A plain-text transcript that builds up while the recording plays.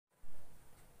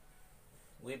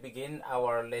We begin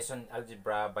our lesson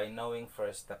algebra by knowing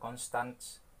first the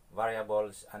constants,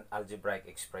 variables, and algebraic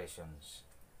expressions.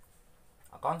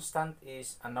 A constant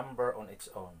is a number on its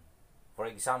own. For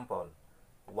example,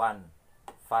 1,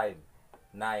 5,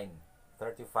 9,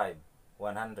 35,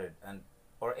 100,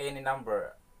 or any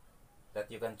number that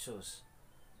you can choose.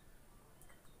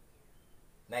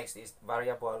 Next is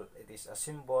variable. It is a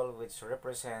symbol which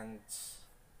represents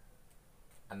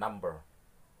a number.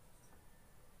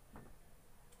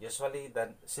 Usually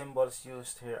the symbols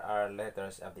used here are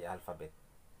letters of the alphabet.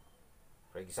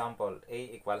 For example,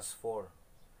 A equals 4,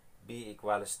 B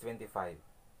equals 25,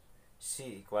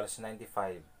 C equals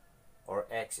 95, or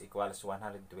X equals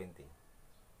 120.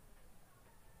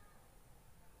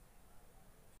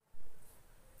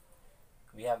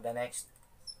 We have the next.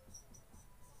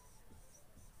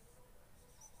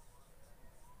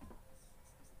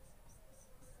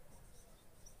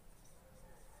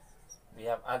 We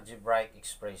have algebraic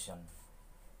expression.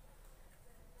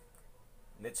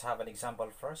 Let's have an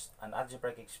example first. An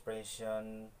algebraic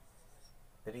expression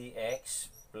 3x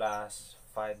plus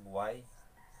 5y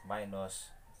minus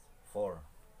 4.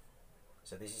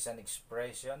 So this is an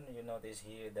expression. You notice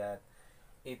here that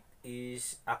it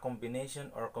is a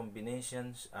combination or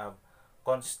combinations of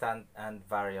constant and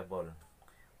variable.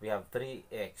 We have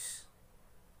 3x.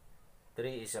 3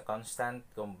 is a constant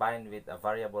combined with a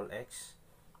variable x.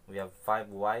 We have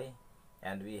 5y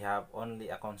and we have only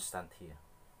a constant here.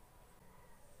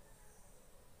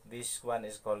 This one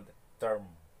is called term.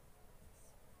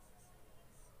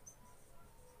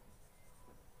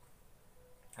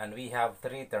 And we have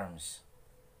 3 terms.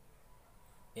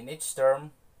 In each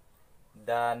term,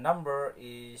 the number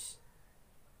is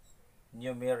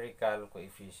numerical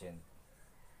coefficient.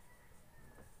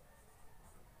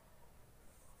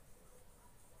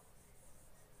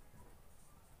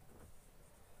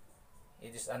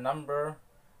 It is a number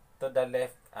to the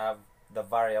left of the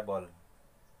variable.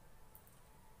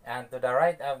 And to the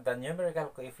right of the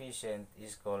numerical coefficient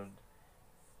is called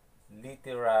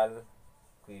literal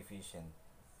coefficient.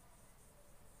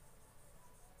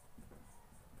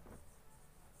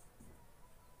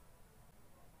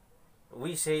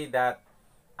 We say that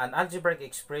an algebraic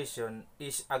expression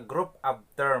is a group of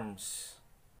terms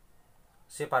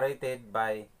separated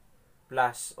by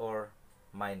plus or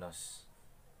minus.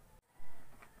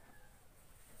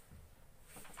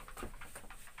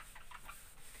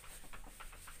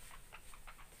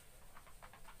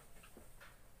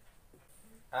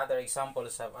 Other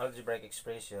examples of algebraic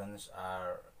expressions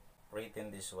are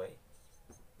written this way.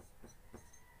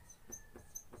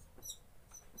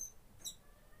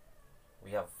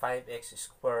 We have 5x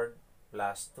squared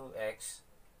plus 2x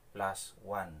plus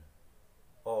 1.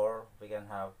 Or we can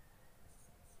have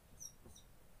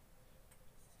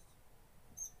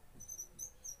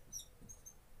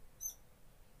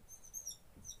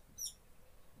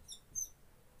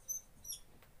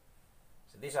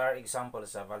these are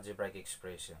examples of algebraic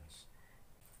expressions.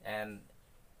 And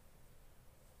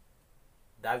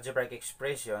the algebraic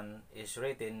expression is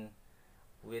written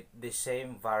with the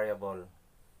same variable.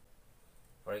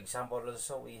 For example,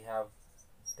 also we have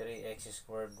 3x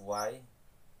squared y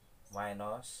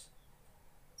minus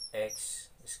x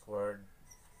squared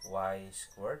y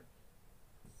squared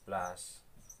plus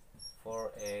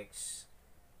 4x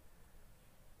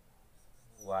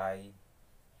y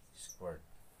squared.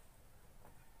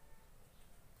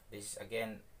 This is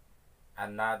again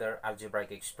another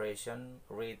algebraic expression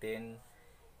written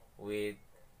with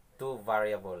 2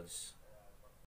 variables.